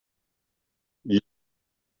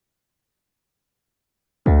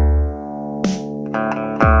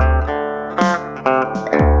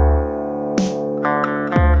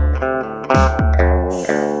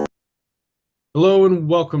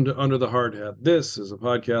welcome to Under the Hard Hat. This is a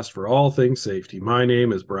podcast for all things safety. My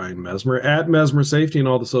name is Brian Mesmer at Mesmer Safety and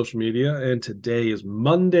all the social media, and today is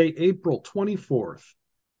Monday, April 24th.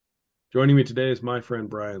 Joining me today is my friend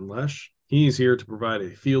Brian Lesh. He's here to provide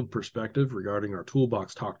a field perspective regarding our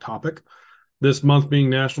Toolbox Talk topic. This month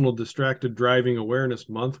being National Distracted Driving Awareness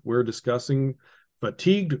Month, we're discussing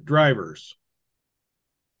fatigued drivers.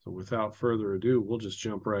 So without further ado, we'll just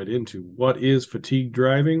jump right into what is fatigue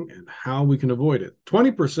driving and how we can avoid it.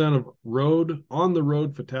 20% of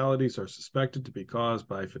on-the-road fatalities are suspected to be caused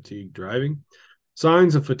by fatigue driving.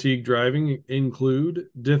 Signs of fatigue driving include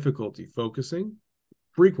difficulty focusing,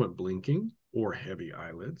 frequent blinking or heavy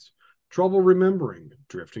eyelids, trouble remembering,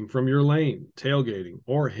 drifting from your lane, tailgating,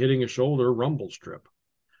 or hitting a shoulder rumble strip,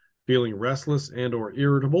 feeling restless and or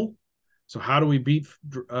irritable. So how do we beat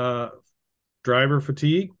driver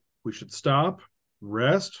fatigue? We should stop,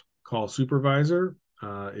 rest, call supervisor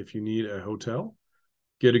if you need a hotel,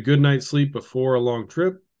 get a good night's sleep before a long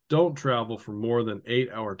trip, don't travel for more than 8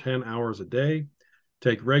 or 10 hours a day,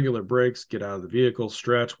 take regular breaks, get out of the vehicle,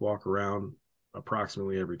 stretch, walk around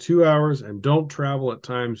approximately every 2 hours, and don't travel at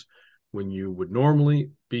times when you would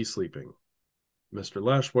normally be sleeping. Mr.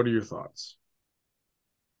 Lesh, what are your thoughts?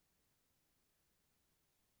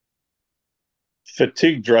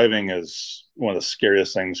 Fatigue driving is one of the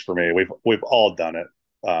scariest things for me. We've all done it.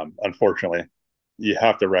 Unfortunately, you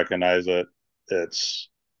have to recognize it. It's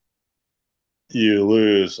You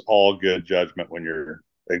lose all good judgment when you're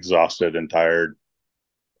exhausted and tired.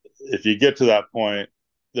 If you get to that point,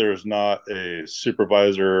 there's not a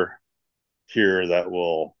supervisor here that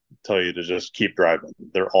will tell you to just keep driving.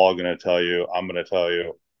 They're all going to tell you, I'm going to tell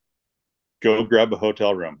you, go grab a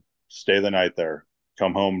hotel room, stay the night there,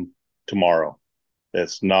 come home tomorrow.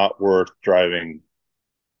 It's not worth driving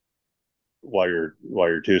while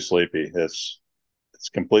you're too sleepy. It's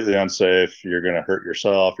completely unsafe. You're going to hurt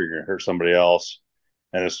yourself. You're going to hurt somebody else,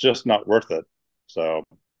 and it's just not worth it. So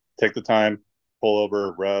take the time, pull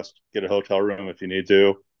over, rest, get a hotel room if you need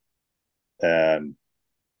to, and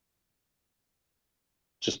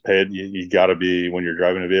just pay it. You got to be, when you're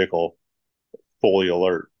driving a vehicle, fully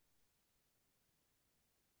alert.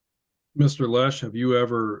 Mr. Lesh, have you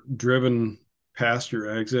ever driven past your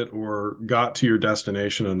exit or got to your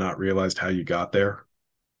destination and not realized how you got there?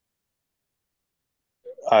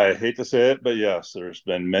 I hate to say it, but yes, there's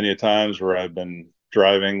been many times where I've been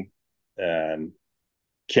driving and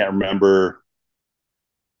can't remember,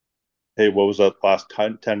 hey, what was that last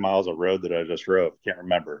 10 miles of road that I just drove? Can't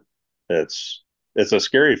remember. It's it's a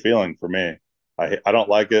scary feeling for me. I don't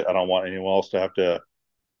like it. I don't want anyone else to have to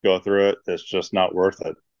go through it. It's just not worth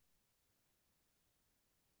it.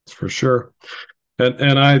 For sure.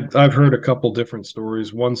 And I've heard a couple different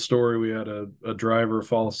stories. One story, we had a driver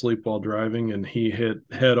fall asleep while driving and he hit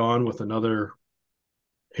head on with another,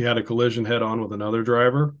 he had a collision head on with another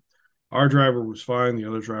driver. Our driver was fine. The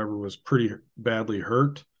other driver was pretty badly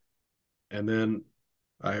hurt. And then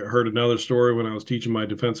I heard another story when I was teaching my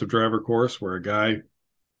defensive driver course where a guy,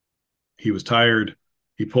 he was tired.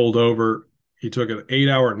 He pulled over, he took an 8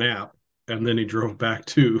 hour nap, and then he drove back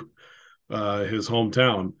to his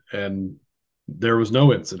hometown, and there was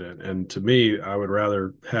no incident. And to me, I would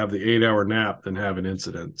rather have the 8 hour nap than have an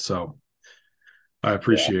incident. So I Yeah.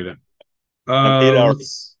 appreciate it. An 8 hour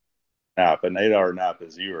Let's nap, an 8 hour nap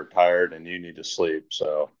is you are tired and you need to sleep.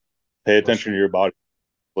 So pay for sure. attention to your body.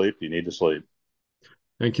 Sleep, you need to sleep.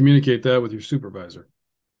 And communicate that with your supervisor.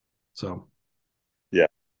 So, Yeah.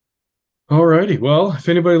 all righty. Well, if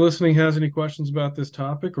anybody listening has any questions about this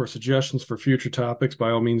topic or suggestions for future topics,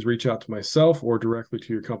 by all means, reach out to myself or directly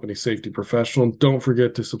to your company safety professional. Don't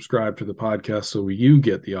forget to subscribe to the podcast so you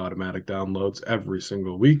get the automatic downloads every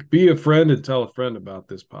single week. Be a friend and tell a friend about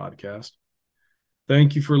this podcast.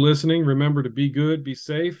 Thank you for listening. Remember to be good, be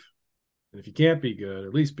safe. And if you can't be good,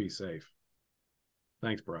 at least be safe.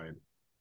 Thanks, Brian.